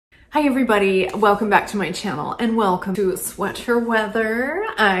Hi everybody, welcome back to my channel and welcome to sweater weather.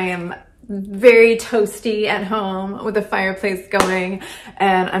 I am very toasty at home with the fireplace going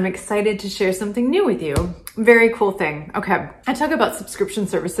and I'm excited to share something new with you. Very cool thing. Okay, I talk about subscription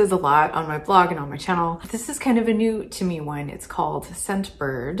services a lot on my blog and on my channel. This is kind of a new to me one. It's called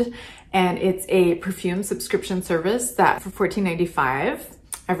Scentbird and it's a perfume subscription service that for $14.95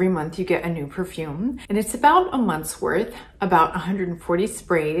 every month you get a new perfume, and it's about a month's worth, about 140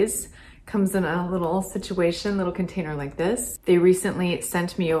 sprays. Comes in a little container like this. They recently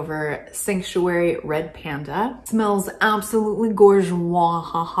sent me over Sanctuary Red Panda. Smells absolutely gorgeous.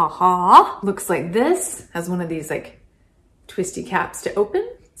 Looks like this. Has one of these like twisty caps to open.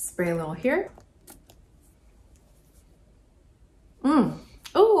 Spray a little here.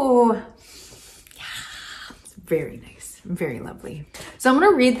 Oh, yeah, it's very nice. Very lovely. So I'm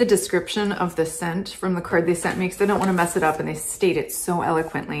going to read the description of the scent from the card they sent me because I don't want to mess it up and they state it so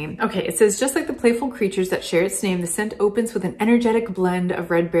eloquently. Okay, it says, just like the playful creatures that share its name, the scent opens with an energetic blend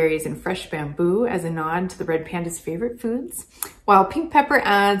of red berries and fresh bamboo as a nod to the red panda's favorite foods, while pink pepper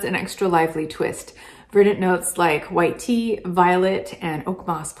adds an extra lively twist. Verdant notes like white tea, violet, and oak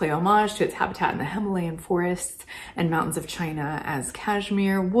moss play homage to its habitat in the Himalayan forests and mountains of China, as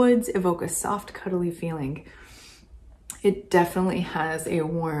cashmere woods evoke a soft, cuddly feeling. It definitely has a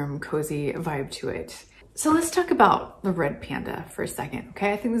warm, cozy vibe to it. So let's talk about the Red Panda for a second,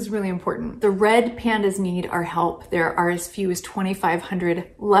 okay? I think this is really important. The Red Pandas need our help. There are as few as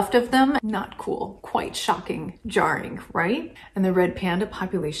 2,500 left of them. Not cool, quite shocking, jarring, right? And the Red Panda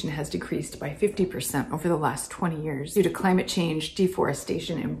population has decreased by 50% over the last 20 years due to climate change,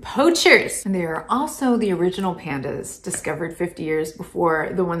 deforestation, and poachers. And they are also the original pandas discovered 50 years before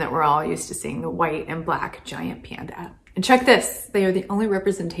the one that we're all used to seeing, the white and black giant panda. And check this, they are the only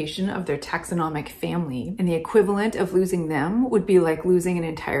representation of their taxonomic family, and the equivalent of losing them would be like losing an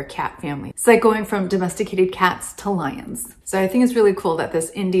entire cat family. It's like going from domesticated cats to lions. So I think it's really cool that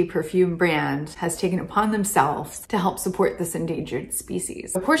this indie perfume brand has taken it upon themselves to help support this endangered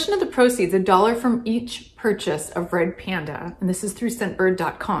species. A portion of the proceeds, $1 from each purchase of Red Panda, and this is through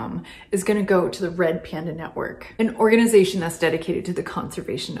Scentbird.com, is going to go to the Red Panda Network, an organization that's dedicated to the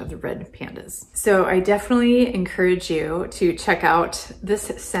conservation of the red pandas. So I definitely encourage you to check out this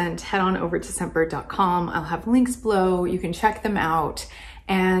scent. Head on over to Scentbird.com. I'll have links below. You can check them out.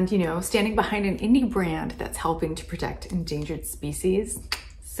 And, you know, standing behind an indie brand that's helping to protect endangered species,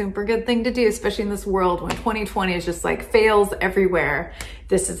 super good thing to do, especially in this world when 2020 is just like fails everywhere.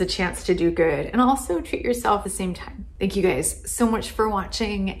 This is a chance to do good and also treat yourself at the same time. Thank you guys so much for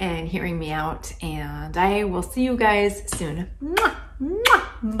watching and hearing me out, and I will see you guys soon. Mwah,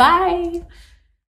 mwah, bye.